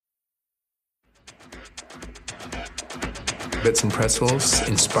Bits and Pretzels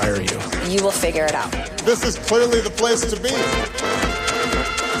inspire you. You will figure it out. This is clearly the place to be.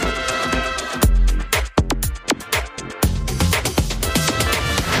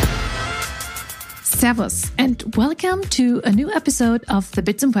 Servus, and welcome to a new episode of the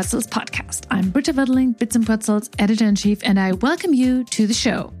Bits and Pretzels podcast. I'm Britta Wetterling, Bits and Pretzels editor-in-chief, and I welcome you to the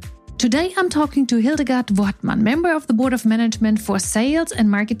show. Today, I'm talking to Hildegard Wortmann, member of the Board of Management for Sales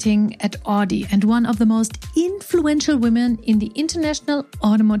and Marketing at Audi and one of the most influential women in the international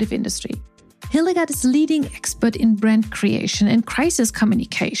automotive industry. Hildegard is a leading expert in brand creation and crisis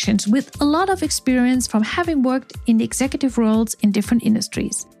communications with a lot of experience from having worked in executive roles in different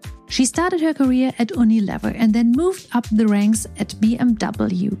industries. She started her career at Unilever and then moved up the ranks at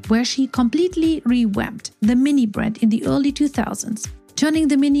BMW, where she completely revamped the Mini brand in the early 2000s. Turning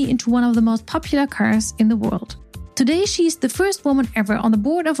the Mini into one of the most popular cars in the world. Today, she's the first woman ever on the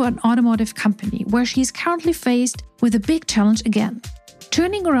board of an automotive company, where she's currently faced with a big challenge again.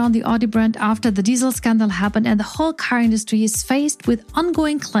 Turning around the Audi brand after the diesel scandal happened and the whole car industry is faced with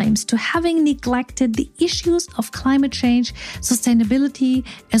ongoing claims to having neglected the issues of climate change, sustainability,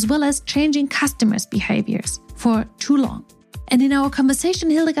 as well as changing customers' behaviors for too long. And in our conversation,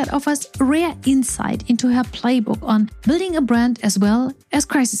 Hildegard offers rare insight into her playbook on building a brand as well as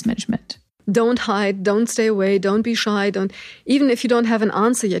crisis management. Don't hide, don't stay away, don't be shy. Even if you don't have an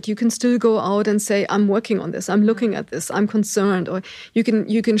answer yet, you can still go out and say, I'm working on this, I'm looking at this, I'm concerned. Or you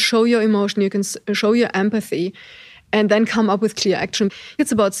can show your emotion, you can show your empathy, and then come up with clear action.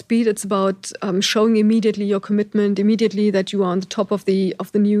 It's about speed. It's about showing immediately your commitment, immediately that you are on the top of the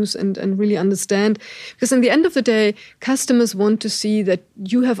news and really understand. Because in the end of the day, customers want to see that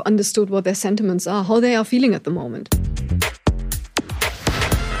you have understood what their sentiments are, how they are feeling at the moment.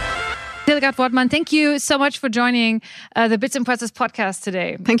 Hildegard Wortmann, thank you so much for joining the Bits and Pretzels podcast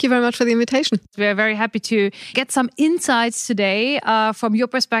today. Thank you very much for the invitation. We're very happy to get some insights today from your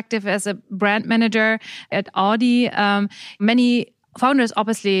perspective as a brand manager at Audi. Many founders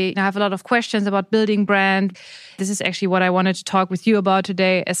obviously have a lot of questions about building brand. This is actually what I wanted to talk with you about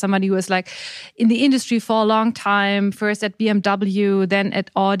today as somebody who is like in the industry for a long time, first at BMW, then at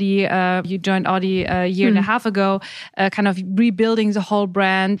Audi. You joined Audi a year and a half ago, kind of rebuilding the whole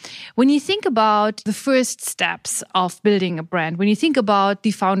brand. When you think about the first steps of building a brand, when you think about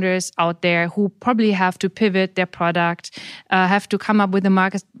the founders out there who probably have to pivot their product, have to come up with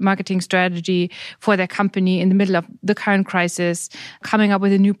a marketing strategy for their company in the middle of the current crisis, coming up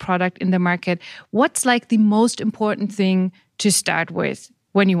with a new product in the market. What's like the most important thing to start with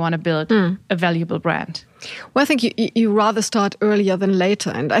when you want to build a valuable brand? Well, I think you rather start earlier than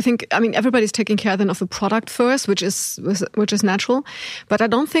later. And I mean, everybody's taking care then of the product first, which is natural. But I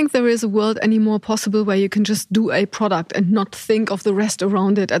don't think there is a world anymore possible where you can just do a product and not think of the rest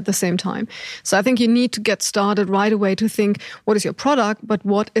around it at the same time. So I think you need to get started right away to think, what is your product, but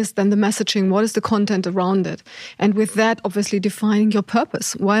what is then the messaging? What is the content around it? And with that, obviously defining your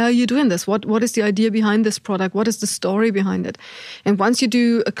purpose. Why are you doing this? What is the idea behind this product? What is the story behind it? And once you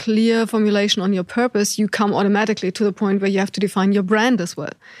do a clear formulation on your purpose, you come automatically to the point where you have to define your brand as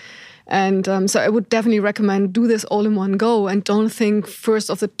well. And so I would definitely recommend do this all in one go and don't think first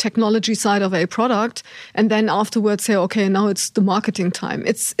of the technology side of a product and then afterwards say, okay, now it's the marketing time.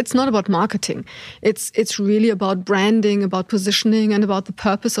 It's not about marketing. It's really about branding, about positioning, and about the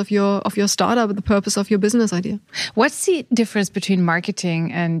purpose of your startup, the purpose of your business idea. What's the difference between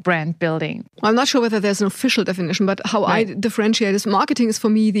marketing and brand building? I'm not sure whether there's an official definition, but how I differentiate is marketing is for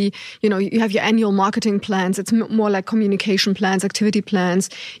me you have your annual marketing plans. It's more like communication plans, activity plans,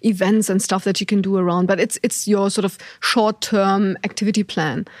 events and stuff that you can do around, but it's your sort of short-term activity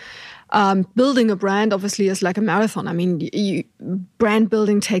plan. Building a brand obviously is like a marathon. I mean, brand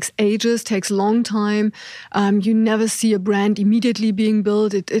building takes ages, takes a long time. You never see a brand immediately being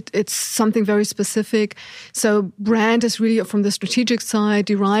built. It's something very specific. So brand is really from the strategic side,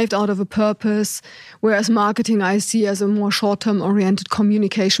 derived out of a purpose, whereas marketing I see as a more short-term oriented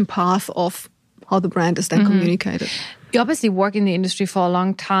communication path of how the brand is then communicated. You obviously work in the industry for a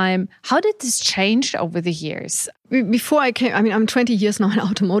long time. How did this change over the years? Before I came, I'm 20 years now in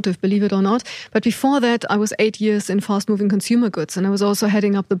automotive, believe it or not. But before that, I was 8 years in fast-moving consumer goods. And I was also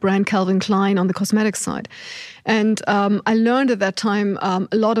heading up the brand Calvin Klein on the cosmetics side. And I learned at that time a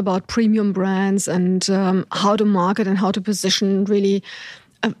lot about premium brands and how to market and how to position really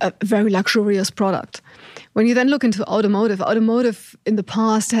a very luxurious product. When you then look into automotive in the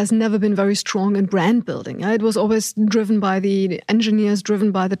past has never been very strong in brand building. It was always driven by the engineers,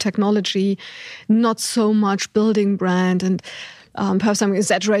 driven by the technology, not so much building brand. And Perhaps I'm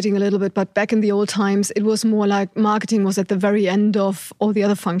exaggerating a little bit, but back in the old times, it was more like marketing was at the very end of all the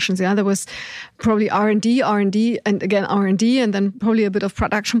other functions. Yeah, there was probably R&D, and again R&D, and then probably a bit of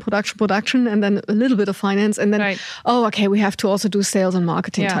production, and then a little bit of finance, and then we have to also do sales and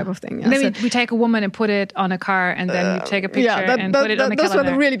marketing type of thing. Yeah? And then we take a woman and put it on a car, and then you take a picture and put it on a calendar. Those were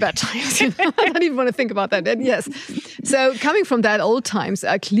the really bad times. I don't even want to think about that. And yes, so coming from that old times,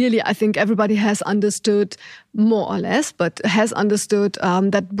 clearly I think everybody has understood more or less, but has understood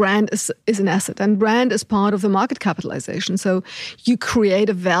that brand is an asset, and brand is part of the market capitalization. So you create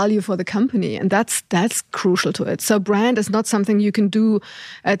a value for the company, and that's crucial to it. So brand is not something you can do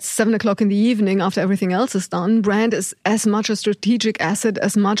at 7 o'clock in the evening after everything else is done. Brand is as much a strategic asset,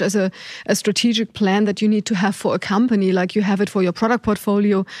 as much as a strategic plan that you need to have for a company, like you have it for your product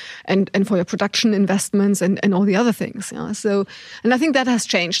portfolio and for your production investments and all the other things. Yeah? So, and I think that has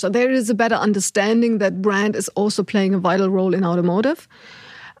changed. So there is a better understanding that brand is also playing a vital role in automotive.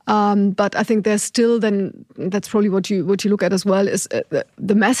 But I think there's still that's probably what you look at as well, is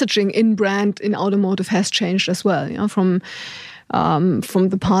the messaging in brand in automotive has changed as well, you know, from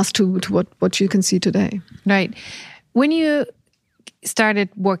the past to what you can see today. Right. When you started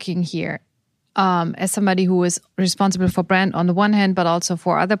working here, as somebody who is responsible for brand on the one hand, but also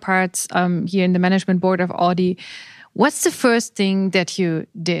for other parts here in the management board of Audi, what's the first thing that you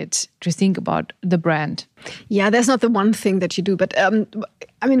did to think about the brand? Yeah, there's not the one thing that you do, but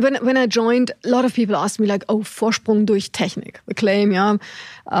I mean, when I joined, a lot of people asked me like, Vorsprung durch Technik, the claim, yeah.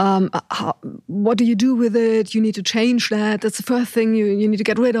 What do you do with it? You need to change that. That's the first thing you need to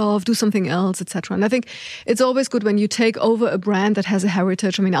get rid of, do something else, etc. And I think it's always good when you take over a brand that has a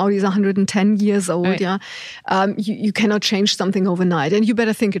heritage. I mean, Audi is 110 years old, right. Yeah. You cannot change something overnight, and you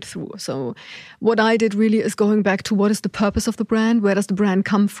better think it through. So what I did really is going back to what is the purpose of the brand? Where does the brand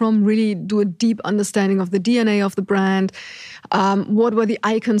come from? Really do a deep understanding of the DNA of the brand. What were the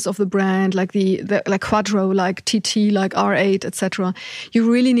icons of the brand, like like Quattro, like TT, like R8, etc. You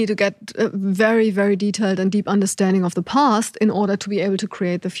really need to get a very, very detailed and deep understanding of the past in order to be able to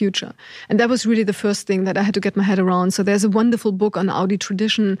create the future. And that was really the first thing that I had to get my head around. So there's a wonderful book on Audi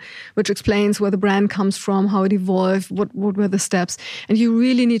tradition, which explains where the brand comes from, how it evolved, what were the steps. And you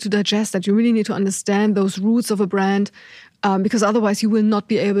really need to digest that. You really need to understand those roots of a brand, because otherwise you will not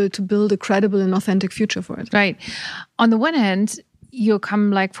be able to build a credible and authentic future for it. Right. On the one hand, you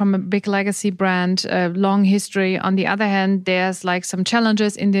come like from a big legacy brand, a long history. On the other hand, there's like some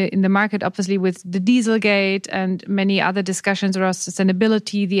challenges in the market, obviously with the Dieselgate and many other discussions around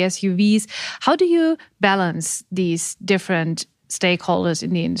sustainability, the SUVs. How do you balance these different stakeholders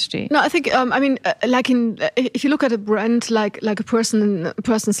in the industry? No, I think if you look at a brand like a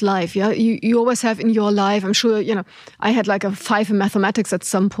person's life, yeah, you always have in your life. I'm sure I had like a 5 in mathematics at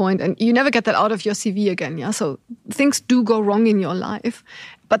some point, and you never get that out of your CV again. Yeah, so things do go wrong in your life,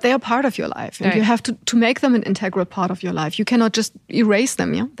 but they are part of your life, and right. You have to make them an integral part of your life. You cannot just erase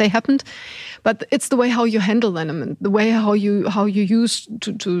them. Yeah, they happened, but it's the way how you handle them, and the way how you use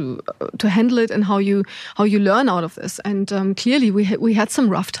to handle it, and how you learn out of this. And clearly, we had some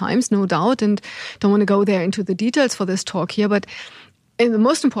rough times, no doubt, and don't want to go there into the details for this talk here. But the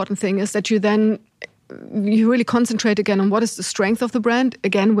most important thing is that you really concentrate again on what is the strength of the brand.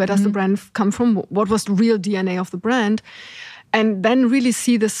 Again, where does the brand come from? What was the real DNA of the brand? And then really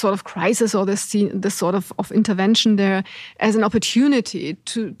see this sort of crisis or this sort of intervention there as an opportunity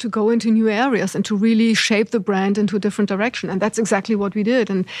to go into new areas and to really shape the brand into a different direction. And that's exactly what we did.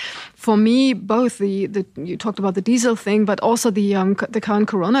 And for me, both you talked about the diesel thing, but also the current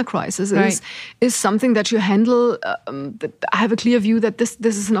Corona crisis is something that you handle. I have a clear view that this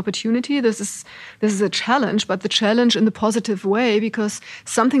is an opportunity. This is a challenge, but the challenge in the positive way, because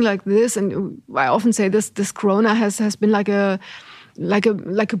something like this, and I often say this Corona has been like a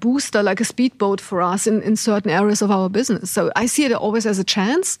booster, like a speedboat for us in certain areas of our business. So I see it always as a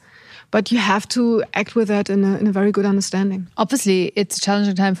chance, but you have to act with that in a very good understanding. Obviously, it's a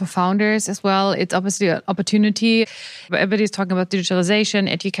challenging time for founders as well. It's obviously an opportunity. Everybody's talking about digitalization,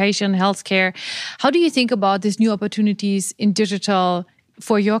 education, healthcare. How do you think about these new opportunities in digital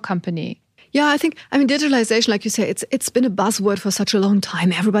for your company? Yeah, I mean, digitalization, like you say, it's been a buzzword for such a long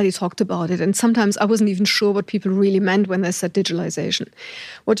time. Everybody talked about it. And sometimes I wasn't even sure what people really meant when they said digitalization.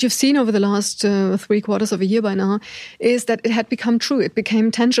 What you've seen over the last 3/4 of a year by now is that it had become true. It became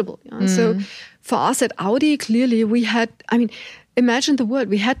tangible. Yeah? So for us at Audi, clearly imagine the word.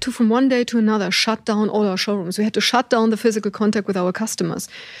 We had to, from one day to another, shut down all our showrooms. We had to shut down the physical contact with our customers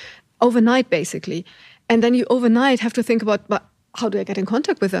overnight, basically. And then you overnight have to think about, how do I get in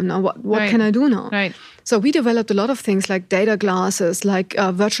contact with them now? What Right. can I do now? Right. So we developed a lot of things like data glasses, like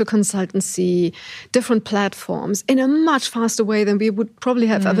virtual consultancy, different platforms in a much faster way than we would probably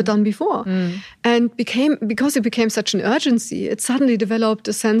have ever done before. And because it became such an urgency, it suddenly developed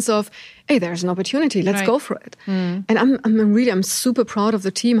a sense of, hey, there's an opportunity, let's Right. go for it. And I'm super proud of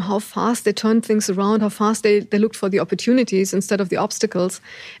the team, how fast they turned things around, how fast they looked for the opportunities instead of the obstacles.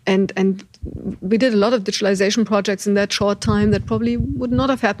 And we did a lot of digitalization projects in that short time that probably would not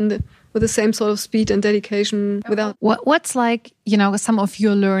have happened with the same sort of speed and dedication without. What's like, some of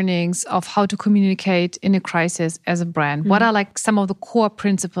your learnings of how to communicate in a crisis as a brand? What are like some of the core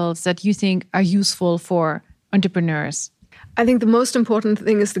principles that you think are useful for entrepreneurs? I think the most important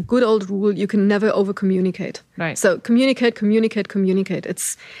thing is the good old rule: you can never over-communicate. Right. So communicate.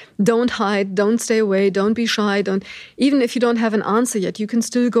 It's don't hide, don't stay away, don't be shy. Even if you don't have an answer yet, you can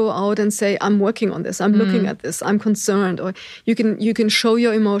still go out and say, I'm working on this, I'm looking at this, I'm concerned. Or you can show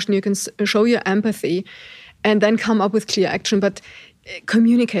your emotion, you can show your empathy, and then come up with clear action. But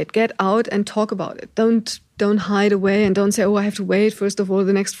communicate, get out and talk about it. Don't hide away and don't say, I have to wait, first of all,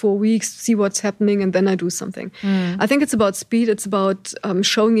 the next 4 weeks, see what's happening, and then I do something. I think it's about speed. It's about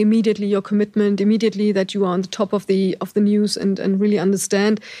showing immediately your commitment, immediately that you are on the top of the news and really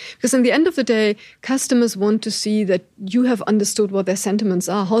understand. Because in the end of the day, customers want to see that you have understood what their sentiments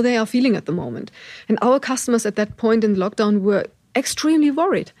are, how they are feeling at the moment. And our customers at that point in lockdown were extremely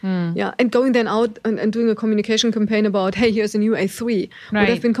worried. And going then out and doing a communication campaign about, hey, here's a new A3 would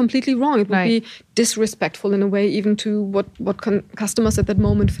have been completely wrong. It would be disrespectful in a way, even to what customers at that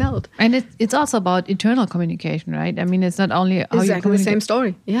moment felt. And it's also about internal communication, right? I mean, it's not only how you exactly communicate. the same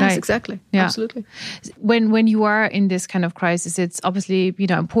story. Yes, Right. exactly. Yeah. Absolutely. When you are in this kind of crisis, it's obviously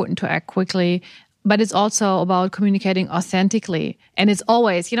important to act quickly. But it's also about communicating authentically. And it's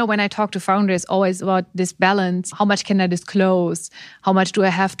always, when I talk to founders, always about this balance. How much can I disclose? How much do I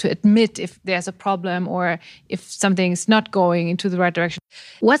have to admit if there's a problem or if something's not going into the right direction?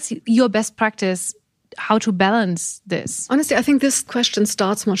 What's your best practice? How to balance this? Honestly, I think this question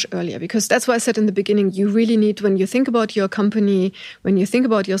starts much earlier, because that's why I said in the beginning, you really need, when you think about your company, when you think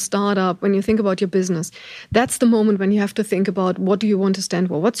about your startup, when you think about your business, that's the moment when you have to think about, what do you want to stand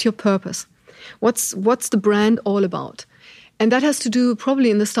for? What's your purpose? What's the brand all about? And that has to do probably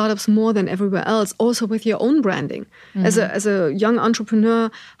in the startups more than everywhere else, also with your own branding. As a young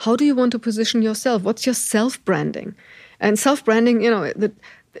entrepreneur, how do you want to position yourself? What's your self-branding? And self-branding,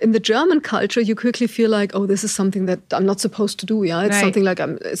 in the German culture, you quickly feel like, oh, this is something that I'm not supposed to do. Yeah, it's something like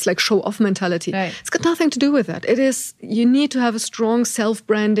it's like show-off mentality. Right. It's got nothing to do with that. It is, you need to have a strong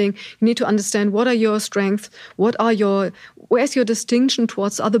self-branding. You need to understand, what are your strengths, where's your distinction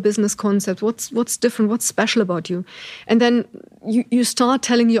towards other business concepts, what's different, what's special about you, and then you start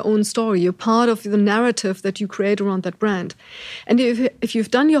telling your own story. You're part of the narrative that you create around that brand. And if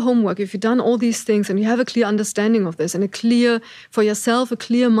you've done your homework, if you've done all these things, and you have a clear understanding of this and a clear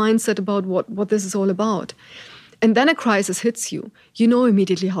mindset about what this is all about, and then a crisis hits you, you know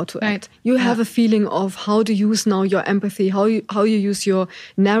immediately how to act. You have a feeling of how to use now your empathy, how you use your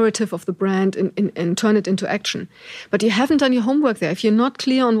narrative of the brand and turn it into action. But you haven't done your homework there. If you're not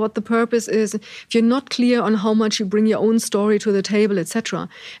clear on what the purpose is, if you're not clear on how much you bring your own story to the table, etc.,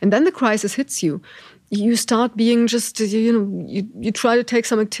 and then the crisis hits you, you start being just, you try to take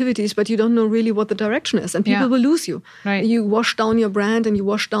some activities, but you don't know really what the direction is. And people will lose you. Right. You wash down your brand and you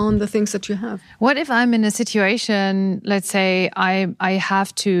wash down the things that you have. What if I'm in a situation, let's say I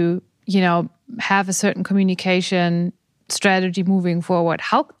have to, have a certain communication strategy moving forward?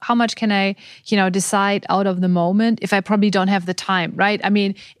 How much can I, decide out of the moment if I probably don't have the time, right? I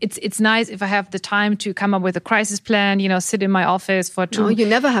mean, it's nice if I have the time to come up with a crisis plan, sit in my office for 2. No, you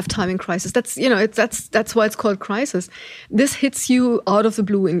never have time in crisis. That's, that's why it's called crisis. This hits you out of the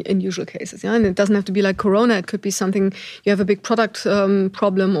blue in usual cases. Yeah? And it doesn't have to be like Corona. It could be something, you have a big product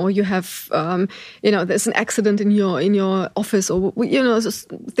problem, or you have, there's an accident in your office, or,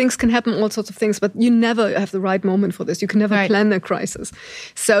 things can happen, all sorts of things, but you never have the right moment for this. You can never plan a crisis.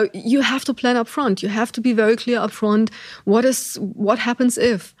 So you have to plan up front. You have to be very clear up front. What happens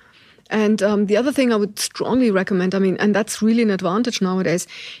if? And the other thing I would strongly recommend, and that's really an advantage nowadays,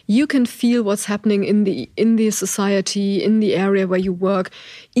 you can feel what's happening in the society, in the area where you work,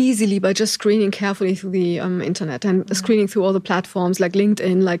 easily by just screening carefully through the internet and screening through all the platforms like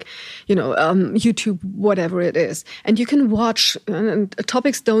LinkedIn, like YouTube, whatever it is. And you can watch, and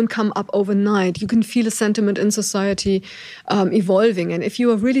topics don't come up overnight. You can feel a sentiment in society evolving. And if you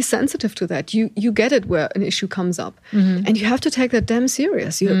are really sensitive to that, you get it where an issue comes up. And you have to take that damn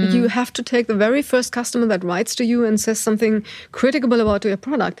serious. You have have to take the very first customer that writes to you and says something critical about your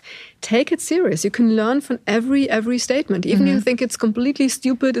product. Take it serious. You can learn from every statement. Even if you think it's completely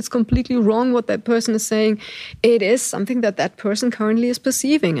stupid, it's completely wrong what that person is saying, it is something that person currently is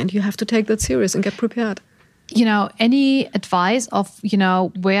perceiving, and you have to take that serious and get prepared. Any advice of,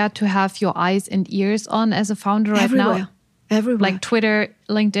 where to have your eyes and ears on as a founder right now? Everywhere. Like Twitter,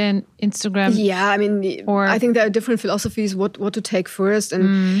 LinkedIn, Instagram. Yeah, I think there are different philosophies what to take first, and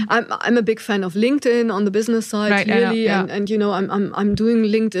I'm a big fan of LinkedIn on the business side, clearly, and I'm doing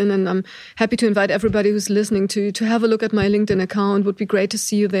LinkedIn, and I'm happy to invite everybody who's listening to have a look at my LinkedIn account. Would be great to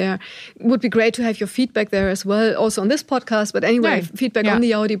see you there. Would be great to have your feedback there as well, also on this podcast. But anyway, feedback on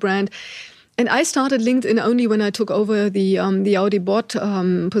the Audi brand. And I started LinkedIn only when I took over the Audi bot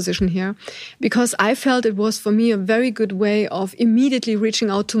position here, because I felt it was for me a very good way of immediately reaching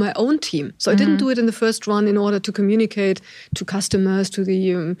out to my own team. So I didn't do it in the first run in order to communicate to customers, to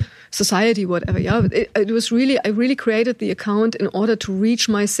the society, whatever. Yeah, it was really, I really created the account in order to reach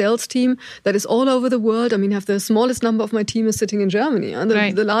my sales team that is all over the world. I mean, the smallest number of my team is sitting in Germany, and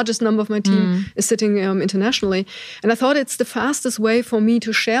the largest number of my team is sitting internationally. And I thought it's the fastest way for me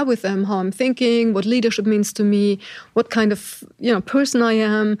to share with them how I'm thinking, what leadership means to me, what kind of person I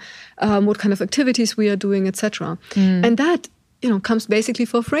am, what kind of activities we are doing, etc. And that comes basically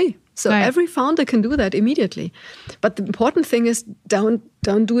for free. So every founder can do that immediately. But the important thing is don't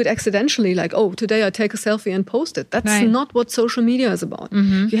do it accidentally, like, oh, today I take a selfie and post it. That's not what social media is about.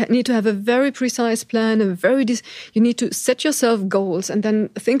 You need to have a very precise plan, you need to set yourself goals and then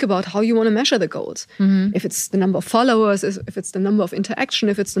think about how you want to measure the goals. If it's the number of followers, if it's the number of interaction,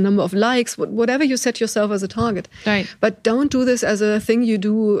 if it's the number of likes, whatever you set yourself as a target. But don't do this as a thing you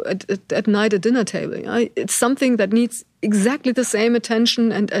do at night at dinner table. It's something that needs exactly the same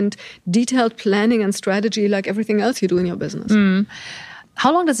attention and detailed planning and strategy like everything else you do in your business.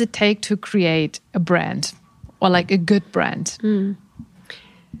 How long does it take to create a brand, or like a good brand? You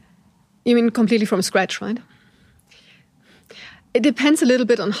mean completely from scratch, right? It depends a little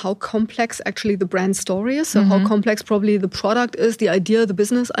bit on how complex actually the brand story is. So how complex probably the product is, the idea, the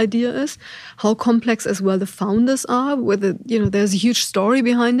business idea is, how complex as well the founders are, whether there's a huge story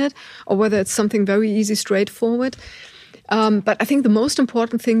behind it, or whether it's something very easy, straightforward. But I think the most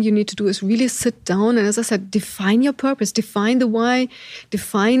important thing you need to do is really sit down and, as I said, define your purpose, define the why,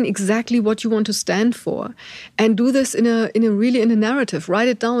 define exactly what you want to stand for, and do this in a narrative. Write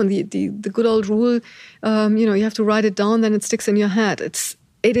it down. The good old rule, you have to write it down, then it sticks in your head.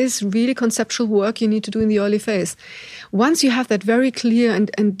 It is really conceptual work you need to do in the early phase. Once you have that very clear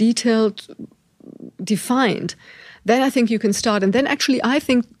and detailed, defined, then I think you can start. And then actually I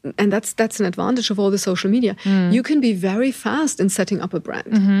think, and that's an advantage of all the social media, you can be very fast in setting up a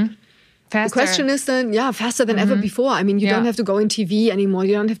brand. Faster. The question is then, faster than ever before. I mean, you don't have to go in TV anymore.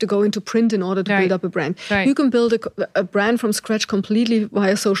 You don't have to go into print in order to build up a brand. You can build a brand from scratch completely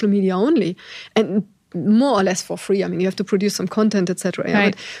via social media only. And more or less for free. I mean, you have to produce some content, etc.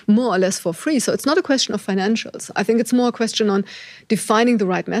 But more or less for free. So it's not a question of financials. I think it's more a question on defining the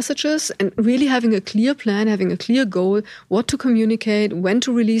right messages and really having a clear plan, having a clear goal, what to communicate, when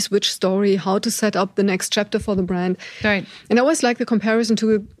to release which story, how to set up the next chapter for the brand. And I always like the comparison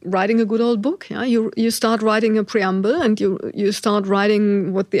to writing a good old book. You start writing a preamble and you start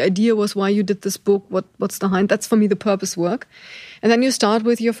writing what the idea was, why you did this book, what's behind. That's for me the purpose work. And then you start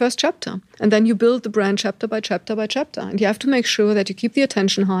with your first chapter. And then you build the brand chapter by chapter by chapter. And you have to make sure that you keep the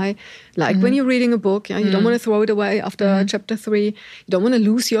attention high. Like when you're reading a book, you don't want to throw it away after chapter 3. You don't want to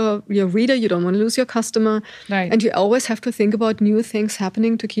lose your reader. You don't want to lose your customer. And you always have to think about new things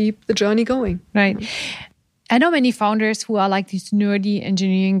happening to keep the journey going. I know many founders who are like these nerdy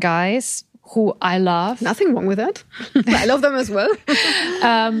engineering guys who I love. Nothing wrong with that. I love them as well.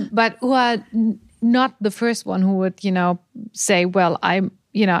 But who are not the first one who would, say, well, I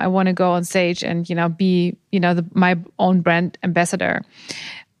want to go on stage and, be, my own brand ambassador.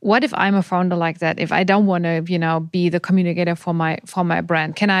 What if I'm a founder like that? If I don't want to, be the communicator for my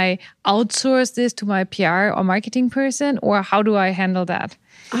brand, can I outsource this to my PR or marketing person, or how do I handle that?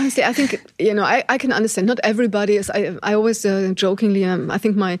 Honestly, I think, I can understand. Not everybody is, I always jokingly, I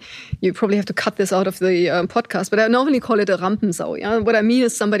think you probably have to cut this out of the podcast, but I normally call it a Rampensau. Yeah? What I mean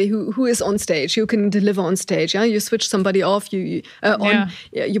is somebody who is on stage, who can deliver on stage. Yeah? You switch somebody off, you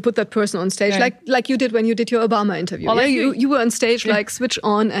put that person on stage, like you did when you did your Obama interview. You were on stage, like switch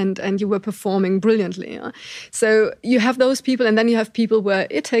on and you were performing brilliantly. Yeah? So you have those people, and then you have people where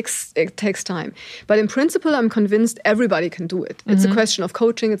it takes time. But in principle, I'm convinced everybody can do it. It's a question of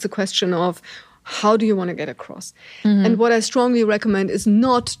coaching. It's a question of how do you want to get across? And what I strongly recommend is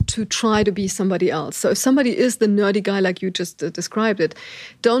not to try to be somebody else. So if somebody is the nerdy guy like you just described it,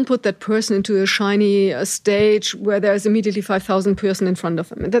 don't put that person into a shiny stage where there's immediately 5,000 person in front of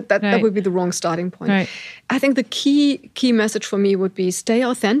them. That would be the wrong starting point. Right. I think the key message for me would be stay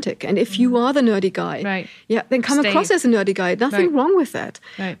authentic. And if you are the nerdy guy, then come across as a nerdy guy. Nothing wrong with that.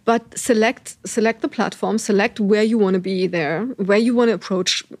 Right. But select the platform, select where you want to be there, where you want to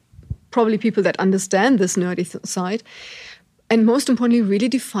approach probably people that understand this nerdy side. And most importantly, really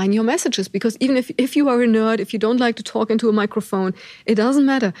define your messages. Because even if you are a nerd, if you don't like to talk into a microphone, it doesn't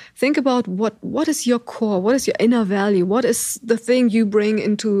matter. Think about what is your core, what is your inner value, what is the thing you bring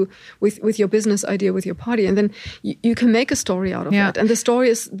into with your business idea, with your party. And then you can make a story out of that. And the story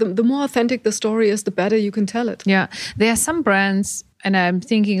is, the more authentic the story is, the better you can tell it. Yeah. There are some brands, and I'm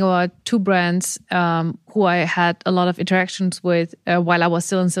thinking about two brands who I had a lot of interactions with while I was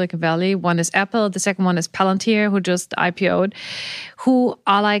still in Silicon Valley. One is Apple. The second one is Palantir, who just IPO'd, who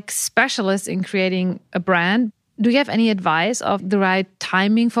are like specialists in creating a brand. Do you have any advice of the right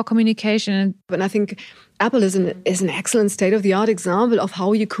timing for communication? And I think Apple is an excellent state-of-the-art example of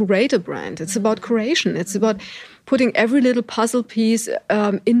how you create a brand. It's about creation. It's about putting every little puzzle piece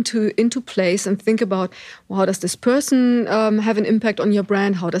into place and think about, well, how does this person have an impact on your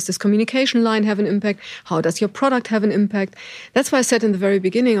brand? How does this communication line have an impact? How does your product have an impact? That's why I said in the very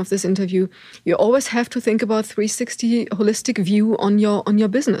beginning of this interview, you always have to think about 360 holistic view on your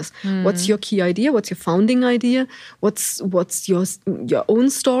business. What's your key idea? What's your founding idea? What's your own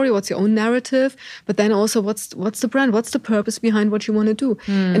story? What's your own narrative? But then also what's the brand? What's the purpose behind what you want to do?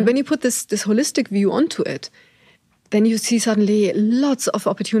 And when you put this holistic view onto it, then you see suddenly lots of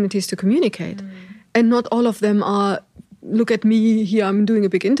opportunities to communicate. And not all of them are, look at me, here I'm doing a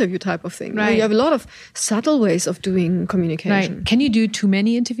big interview type of thing. Right. You have a lot of subtle ways of doing communication. Right. Can you do too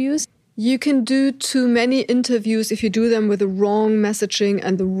many interviews? You can do too many interviews if you do them with the wrong messaging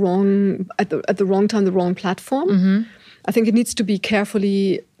and at the wrong time, the wrong platform. I think it needs to be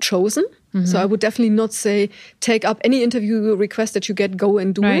carefully chosen. So I would definitely not say take up any interview request that you get, go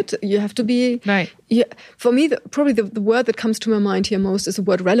and do it. You have to be... Yeah, for me, probably the word that comes to my mind here most is the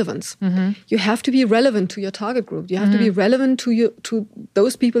word relevance. You have to be relevant to your target group. You have to be relevant to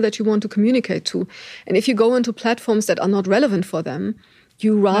those people that you want to communicate to. And if you go into platforms that are not relevant for them,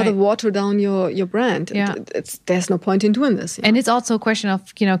 you rather water down your brand. Yeah. There's no point in doing this. And it's also a question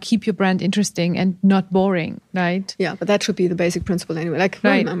of, keep your brand interesting and not boring, right? Yeah, but that should be the basic principle anyway. Like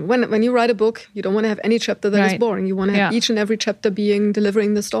when you write a book, you don't want to have any chapter that is boring. You want to have each and every chapter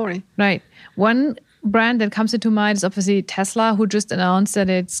delivering the story. Right. One brand that comes into mind is obviously Tesla, who just announced that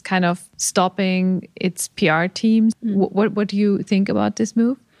it's kind of stopping its PR teams. What do you think about this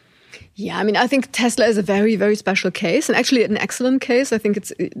move? Yeah, I mean, I think Tesla is a very, very special case, and actually an excellent case. I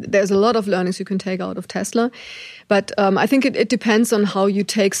think there's a lot of learnings you can take out of Tesla. But I think it depends on how you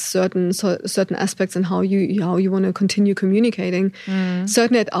take certain aspects and how you want to continue communicating.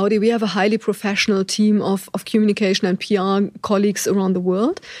 Certainly at Audi, we have a highly professional team of communication and PR colleagues around the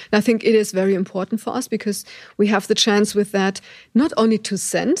world. And I think it is very important for us because we have the chance with that not only to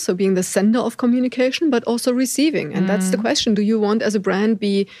send, so being the sender of communication, but also receiving. And that's the question. Do you want as a brand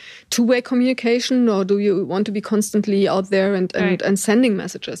be two-way communication, or do you want to be constantly out there and sending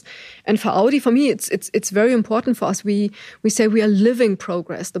messages? And for Audi, for me, it's very important for us. We say we are living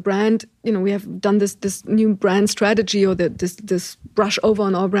progress. The brand, we have done this new brand strategy, or this brush over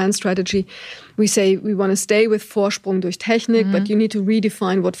on our brand strategy. We say we want to stay with Vorsprung durch Technik, but you need to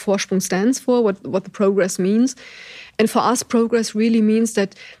redefine what Vorsprung stands for, what the progress means. And for us, progress really means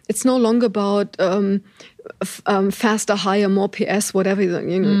that it's no longer about faster, higher, more PS, whatever.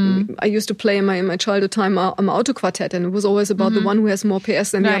 I used to play in my childhood time Auto Quartet, and it was always about the one who has more PS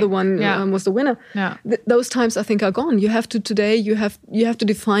than the other one was the winner. Yeah. Those times, I think, are gone. You have to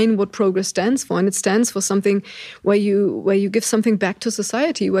define what progress stands for, and it stands for something where you give something back to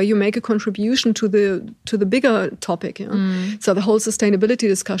society, where you make a contribution to the bigger topic. So the whole sustainability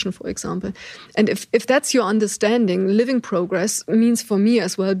discussion, for example. And if that's your understanding, living progress means for me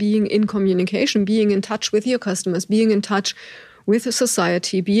as well being in communication, being in touch with your customers, being in touch with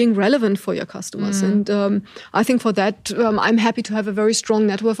society, being relevant for your customers. And I think for that, I'm happy to have a very strong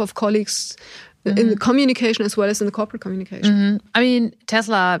network of colleagues in the communication as well as in the corporate communication. I mean,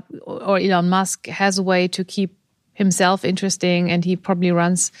 Tesla or Elon Musk has a way to keep himself interesting, and he probably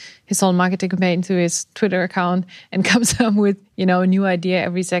runs his whole marketing campaign through his Twitter account and comes up with, a new idea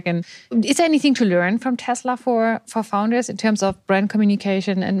every second. Is there anything to learn from Tesla for founders in terms of brand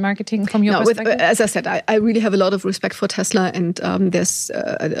communication and marketing from your perspective? As I said, I really have a lot of respect for Tesla, and there's,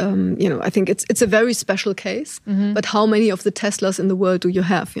 I think it's a very special case. But how many of the Teslas in the world do you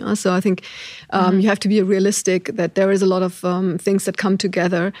have? So I think you have to be realistic that there is a lot of things that come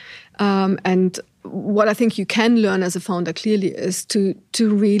together, and what I think you can learn as a founder clearly is to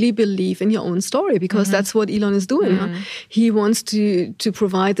really believe in your own story, because that's what Elon is doing. He wants to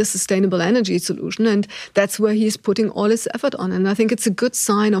provide the sustainable energy solution, and that's where he's putting all his effort on. And I think it's a good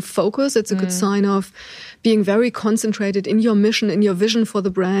sign of focus. It's a good sign of being very concentrated in your mission, in your vision for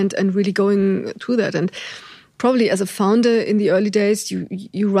the brand, and really going through that. And probably as a founder in the early days,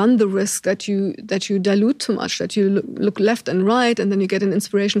 you run the risk that you dilute too much, that you look left and right, and then you get an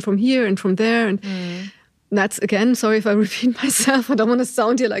inspiration from here and from there. And that's, again, sorry if I repeat myself, I don't want to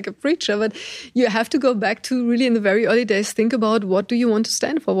sound here like a preacher, but you have to go back to really in the very early days, think about what do you want to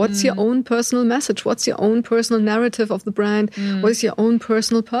stand for? What's your own personal message? What's your own personal narrative of the brand? What is your own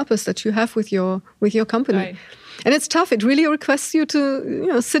personal purpose that you have with your company? Right. And it's tough. It really requests you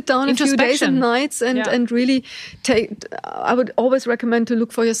to, sit down a few days and nights and really take. I would always recommend to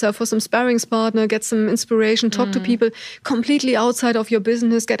look for yourself for some sparrings partner, get some inspiration, talk to people completely outside of your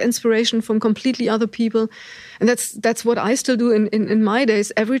business, get inspiration from completely other people. And that's what I still do in my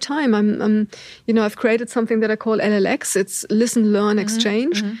days. Every time I've created something that I call LLX. It's listen, learn,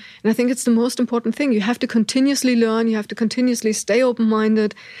 exchange. And I think it's the most important thing. You have to continuously learn. You have to continuously stay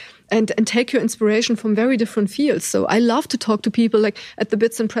open-minded. And take your inspiration from very different fields. So I love to talk to people. Like at the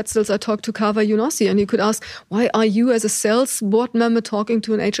Bits and Pretzels, I talked to Kaveh Younossi, and you could ask, why are you as a sales board member talking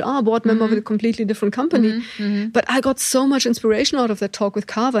to an HR board member of a completely different company? But I got so much inspiration out of that talk with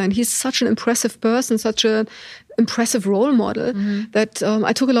Kaveh, and he's such an impressive person, such an impressive role model that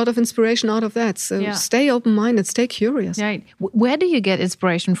I took a lot of inspiration out of that. So stay open-minded, stay curious. Right. Where do you get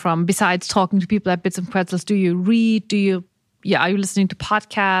inspiration from besides talking to people at Bits and Pretzels? Do you read? Are you listening to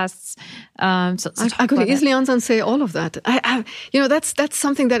podcasts? I could easily answer and say all of that. That's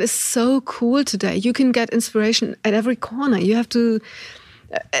something that is so cool today. You can get inspiration at every corner. You have to.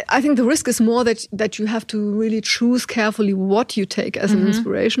 I think the risk is more that you have to really choose carefully what you take as an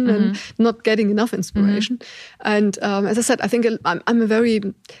inspiration and not getting enough inspiration. And as I said, I think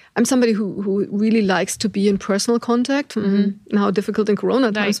I'm somebody who really likes to be in personal contact. Now difficult in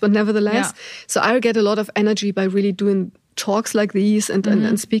Corona times, but nevertheless. Yeah. So I get a lot of energy by really doing talks like these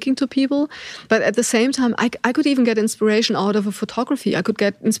and speaking to people. But at the same time, I could even get inspiration out of a photography. I could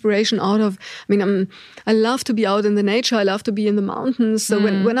get inspiration out of, I love to be out in the nature. I love to be in the mountains. So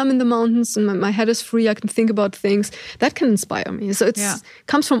when I'm in the mountains and my head is free, I can think about things that can inspire me. So it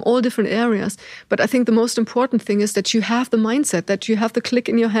comes from all different areas. But I think the most important thing is that you have the mindset, that you have the click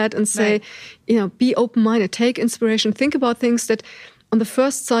in your head and say, be open-minded, take inspiration, think about things that on the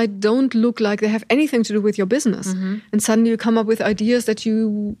first sight don't look like they have anything to do with your business. And suddenly you come up with ideas that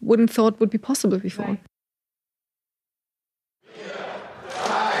you wouldn't thought would be possible before. Right.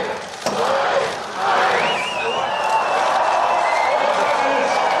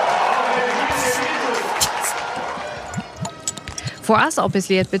 For us,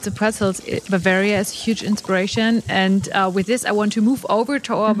 obviously, at Bits and Pretzels, Bavaria is a huge inspiration. And with this, I want to move over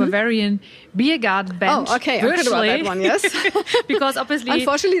to our Bavarian beer garden bench. Oh, okay. Virtually. I heard about that one, yes. Because obviously...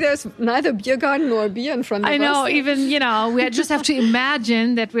 Unfortunately, there's neither beer garden nor beer in front of us. I know, even, we just have to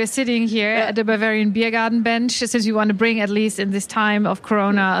imagine that we're sitting here at the Bavarian beer garden bench, since we want to bring, at least in this time of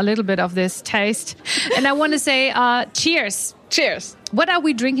Corona, a little bit of this taste. And I want to say cheers. Cheers. What are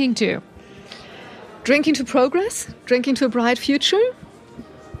we drinking to? Drinking to progress, drinking to a bright future,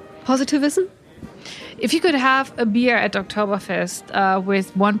 positivism. If you could have a beer at Oktoberfest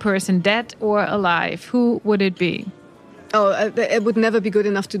with one person, dead or alive, who would it be? Oh, it would never be good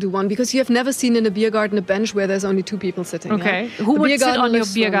enough to do one, because you have never seen in a beer garden a bench where there's only two people sitting. Okay. Who would sit on your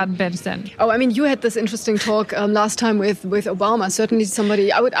beer garden bench then? Oh, you had this interesting talk last time with Obama. Certainly somebody,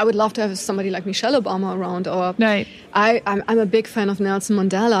 I would love to have somebody like Michelle Obama around. Or right. I'm a big fan of Nelson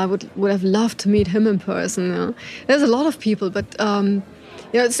Mandela. I would have loved to meet him in person. There's a lot of people, but...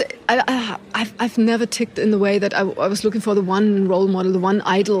 I've never ticked in the way that I was looking for the one role model, the one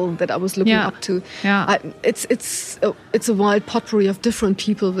idol that I was looking up to. Yeah. It's a wild potpourri of different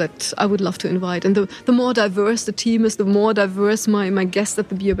people that I would love to invite. And the more diverse the team is, the more diverse my guests at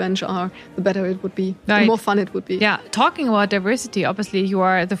the beer bench are, the better it would be, the more fun it would be. Yeah, talking about diversity, obviously you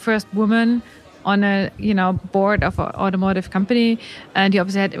are the first woman on a board of an automotive company, and you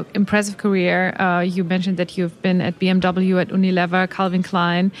obviously had an impressive career. You mentioned that you've been at BMW, at Unilever, Calvin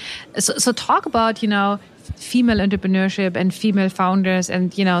Klein. So talk about female entrepreneurship and female founders,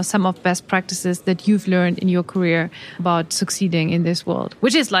 and some of best practices that you've learned in your career about succeeding in this world,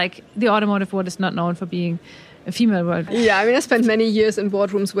 which is like the automotive world is not known for being a female world. Yeah, I mean, I spent many years in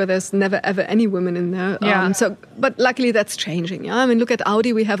boardrooms where there's never ever any women in there. Yeah. But luckily that's changing. Yeah, I mean, look at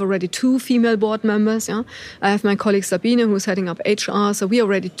Audi. We have already 2 female board members. Yeah, I have my colleague Sabine, who's heading up HR. So we are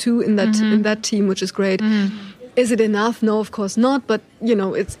already 2 in that team, which is great. Is it enough? No, of course not. But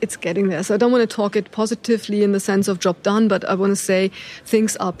it's getting there. So I don't want to talk it positively in the sense of job done, but I want to say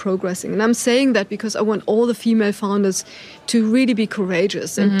things are progressing. And I'm saying that because I want all the female founders to really be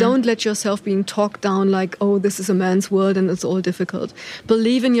courageous and don't let yourself being talked down like, oh, this is a man's world and it's all difficult.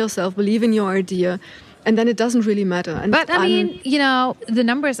 Believe in yourself. Believe in your idea. And then it doesn't really matter. But I mean, the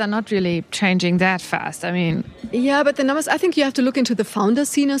numbers are not really changing that fast. I mean, yeah, but the numbers, I think you have to look into the founder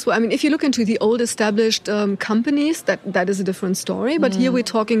scene as well. I mean, if you look into the old established companies, that is a different story. But here we're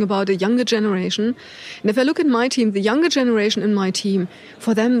talking about a younger generation. And if I look at my team, the younger generation in my team,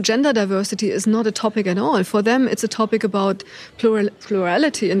 for them, gender diversity is not a topic at all. For them, it's a topic about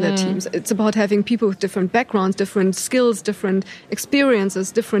plurality in their teams. It's about having people with different backgrounds, different skills, different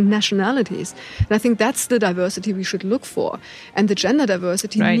experiences, different nationalities. And I think that's the diversity we should look for. And the gender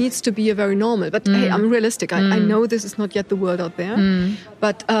diversity needs to be a very normal. But hey, I'm realistic. I know this is not yet the world out there.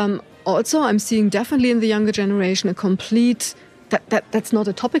 But also I'm seeing definitely in the younger generation a complete... That's not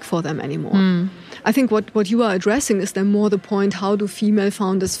a topic for them anymore. I think what you are addressing is then more the point, how do female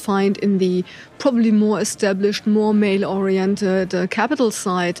founders find in the probably more established, more male-oriented capital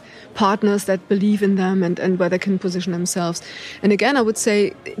side partners that believe in them and where they can position themselves. And again, I would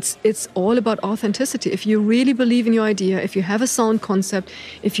say it's all about authenticity. If you really believe in your idea, if you have a sound concept,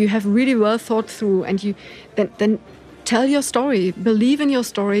 if you have really well thought through, and you then tell your story, believe in your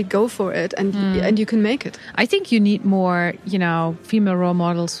story, go for it, and you can make it. I think you need more, female role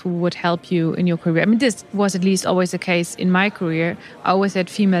models who would help you in your career. I mean, this was at least always the case in my career. I always had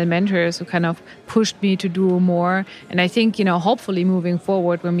female mentors who kind of pushed me to do more. And I think, hopefully moving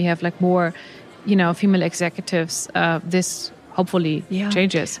forward, when we have like more, female executives, this hopefully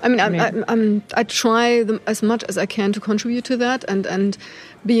changes. I mean, I try as much as I can to contribute to that and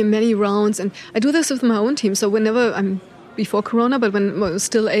be in many rounds. And I do this with my own team. So whenever before Corona, but when I was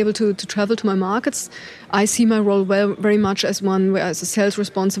still able to travel to my markets, I see my role very much as one where, as a sales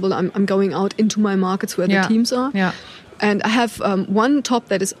responsible, I'm going out into my markets where the teams are. Yeah. And I have one top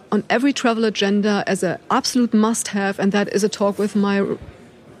that is on every travel agenda as an absolute must-have, and that is a talk with my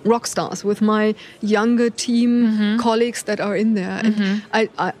rock stars, with my younger team colleagues that are in there. And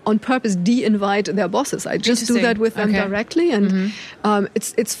I on purpose de-invite their bosses. I just do that with them directly. And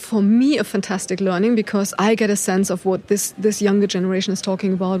it's for me a fantastic learning, because I get a sense of what this younger generation is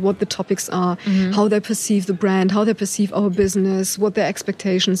talking about, what the topics are, how they perceive the brand, how they perceive our business, what their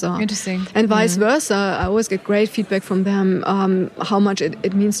expectations are. Interesting. And vice versa. I always get great feedback from them, how much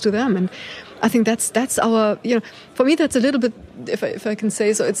it means to them. And I think that's our, for me, that's a little bit, if I can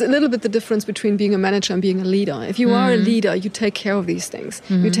say so, it's a little bit the difference between being a manager and being a leader. If you are a leader, you take care of these things.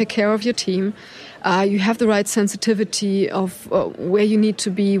 You take care of your team. You have the right sensitivity of where you need to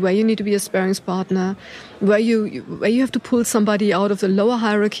be a sparring partner, where you have to pull somebody out of the lower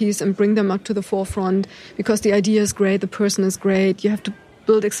hierarchies and bring them up to the forefront, because the idea is great, the person is great. You have to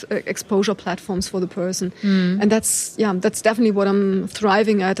build exposure platforms for the person. And that's definitely what I'm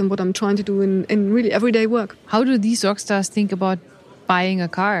thriving at and what I'm trying to do in really everyday work. How do these rock stars think about buying a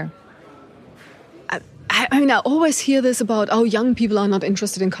car? I mean, I always hear this about, young people are not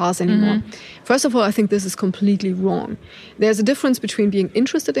interested in cars anymore. First of all, I think this is completely wrong. There's a difference between being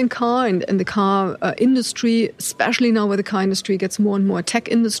interested in car and the car industry, especially now where the car industry gets more and more tech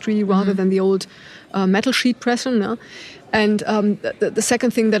industry rather than the old metal sheet pressing. No? And the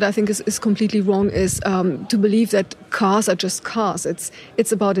second thing that I think is completely wrong is to believe that cars are just cars.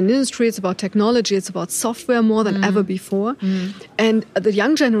 It's about an industry, it's about technology, it's about software more than ever before. And the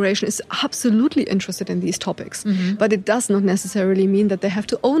young generation is absolutely interested in these topics. But it does not necessarily mean that they have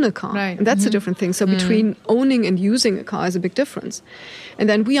to own a car. Right. And that's a different thing. So between owning and using a car is a big difference. And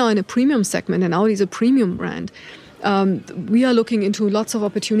then we are in a premium segment, and Audi is a premium brand. We are looking into lots of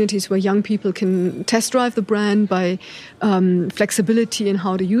opportunities where young people can test drive the brand by flexibility in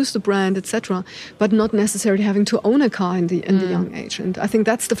how to use the brand, etc., but not necessarily having to own a car in the young age. And I think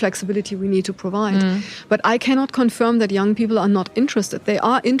that's the flexibility we need to provide. But I cannot confirm that young people are not interested. They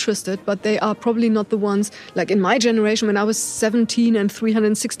are interested, but they are probably not the ones, like in my generation, when I was 17 and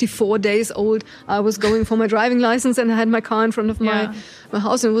 364 days old, I was going for my driving license and I had my car in front of my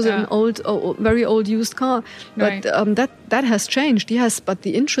house, and it was an very old used car. But that has changed, yes. But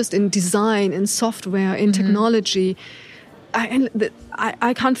the interest in design, in software, in technology,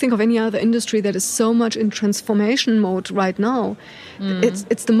 I can't think of any other industry that is so much in transformation mode right now.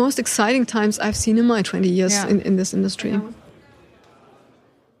 It's the most exciting times I've seen in my 20 years in this industry. Yeah.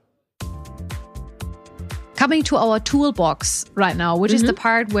 Coming to our toolbox right now, which is the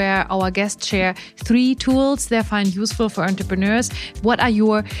part where our guests share 3 tools they find useful for entrepreneurs. What are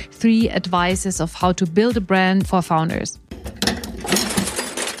your 3 advices of how to build a brand for founders?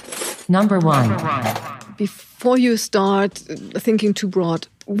 Number 1. Before you start thinking too broad,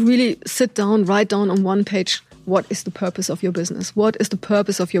 really sit down, write down on one page, what is the purpose of your business? What is the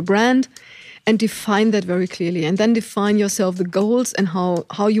purpose of your brand? And define that very clearly. And then define yourself the goals and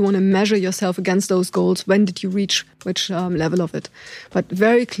how you want to measure yourself against those goals. When did you reach which level of it? But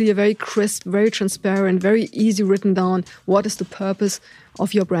very clear, very crisp, very transparent, very easy written down. What is the purpose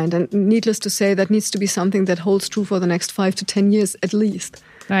of your brand? And needless to say, that needs to be something that holds true for the next 5 to 10 years at least.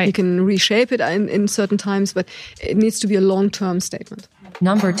 Right. You can reshape it in certain times, but it needs to be a long-term statement.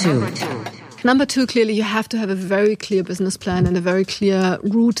 Number 2. Number 2, clearly, you have to have a very clear business plan and a very clear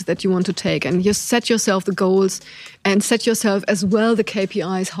route that you want to take. And you set yourself the goals and set yourself as well the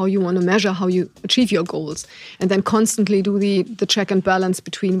KPIs, how you want to measure, how you achieve your goals. And then constantly do the check and balance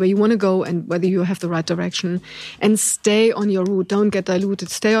between where you want to go and whether you have the right direction. And stay on your route. Don't get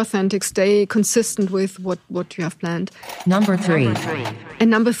diluted. Stay authentic. Stay consistent with what you have planned. Number 3. And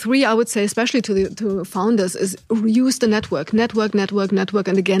number 3, I would say, especially to founders, is use the network. Network,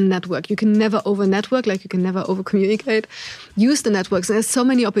 and again, network. You can never over-network, like you can never over-communicate. Use the networks. There's so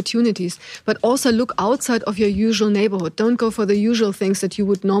many opportunities. But also look outside of your usual neighborhood. Don't go for the usual things that you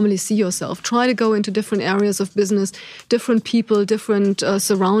would normally see yourself. Try to go into different areas of business, different people, different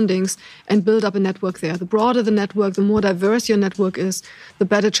surroundings, and build up a network there. The broader the network, the more diverse your network is, the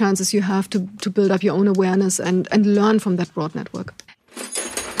better chances you have to build up your own awareness and learn from that broad network.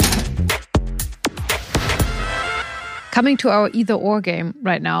 Coming to our either-or game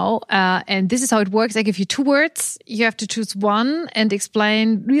right now, and this is how it works. I give you 2 words. You have to choose one and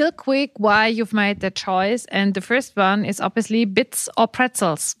explain real quick why you've made that choice. And the first one is obviously bits or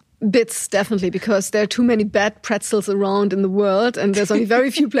pretzels. Bits, definitely, because there are too many bad pretzels around in the world, and there's only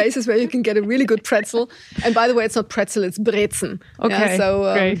very few places where you can get a really good pretzel. And by the way, it's not pretzel, it's Brezen. Okay, yeah,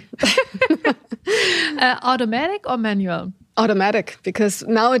 so, great. Automatic or manual? Automatic, because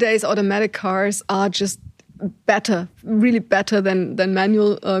nowadays automatic cars are just better, really better than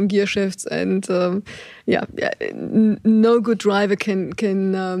manual gear shifts, and no good driver can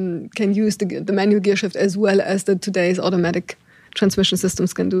use the manual gear shift as well as the today's automatic transmission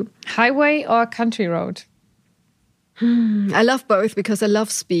systems can do. Highway or country road? I love both because I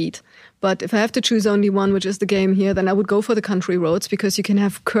love speed. But if I have to choose only one, which is the game here, then I would go for the country roads, because you can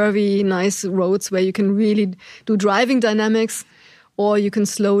have curvy, nice roads where you can really do driving dynamics. Or you can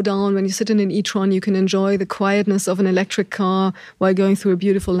slow down. When you sit in an e-tron, you can enjoy the quietness of an electric car while going through a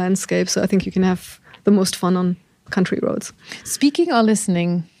beautiful landscape. So I think you can have the most fun on country roads. Speaking or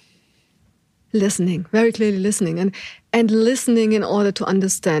listening? Listening, very clearly listening. And listening in order to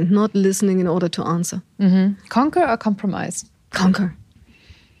understand, not listening in order to answer. Mm-hmm. Conquer or compromise? Conquer.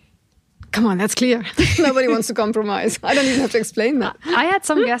 Come on, that's clear. Nobody wants to compromise. I don't even have to explain that. I had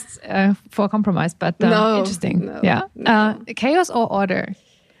some guests for compromise, but interesting. No. Chaos or order?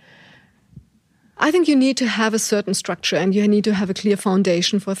 I think you need to have a certain structure and you need to have a clear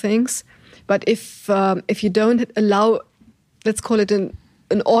foundation for things. But if you don't allow, let's call it an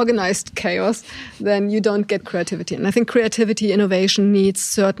organized chaos, then you don't get creativity. And I think creativity, innovation needs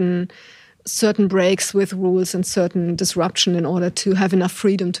certain breaks with rules and certain disruption in order to have enough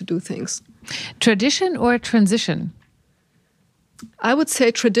freedom to do things. Tradition or transition? I would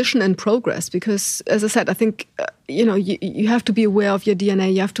say tradition and progress, because, as I said, I think you have to be aware of your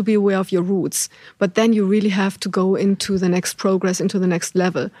DNA, you have to be aware of your roots, but then you really have to go into the next progress, into the next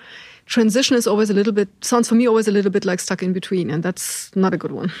level. Transition is always sounds for me always a little bit like stuck in between, and that's not a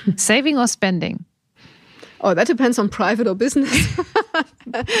good one. Saving or spending? Oh, that depends on private or business.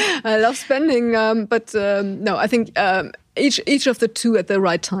 I love spending, but no, I think each of the two at the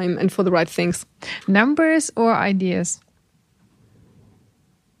right time and for the right things. Numbers or ideas?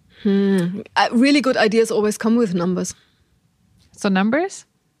 Really good ideas always come with numbers. So numbers?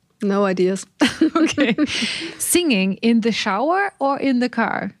 No ideas. Okay. Singing in the shower or in the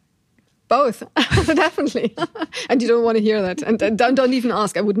car? Both, definitely. And you don't want to hear that. And don't even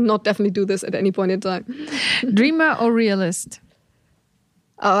ask. I would not definitely do this at any point in time. Dreamer or realist?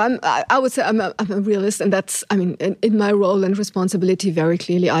 I would say I'm a realist, and that's, I mean, in my role and responsibility, very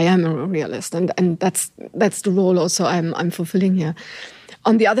clearly, I am a realist, and that's the role also I'm fulfilling here.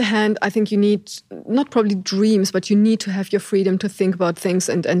 On the other hand, I think you need not probably dreams, but you need to have your freedom to think about things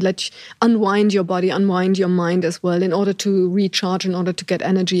and unwind your body, unwind your mind as well, in order to recharge, in order to get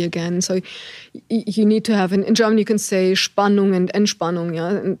energy again. So you need to have, in German you can say Spannung and Entspannung. Yeah,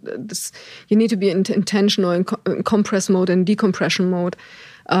 and you need to be in intentional in compress mode and decompression mode.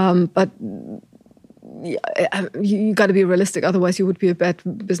 But you got to be realistic, otherwise you would be a bad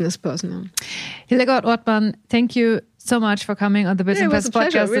business person. Yeah. Hildegard Ortmann, thank you so much for coming on the Bits and Pretzels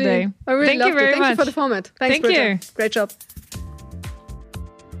podcast today. I really thank you very much. Thank you for the format. Thanks, thank you. Great job.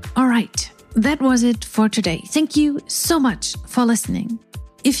 All right, that was it for today. Thank you so much for listening.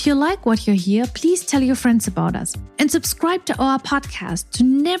 If you like what you hear, please tell your friends about us and subscribe to our podcast to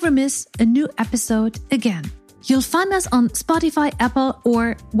never miss a new episode again. You'll find us on Spotify, Apple,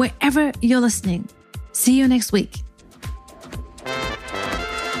 or wherever you're listening. See you next week.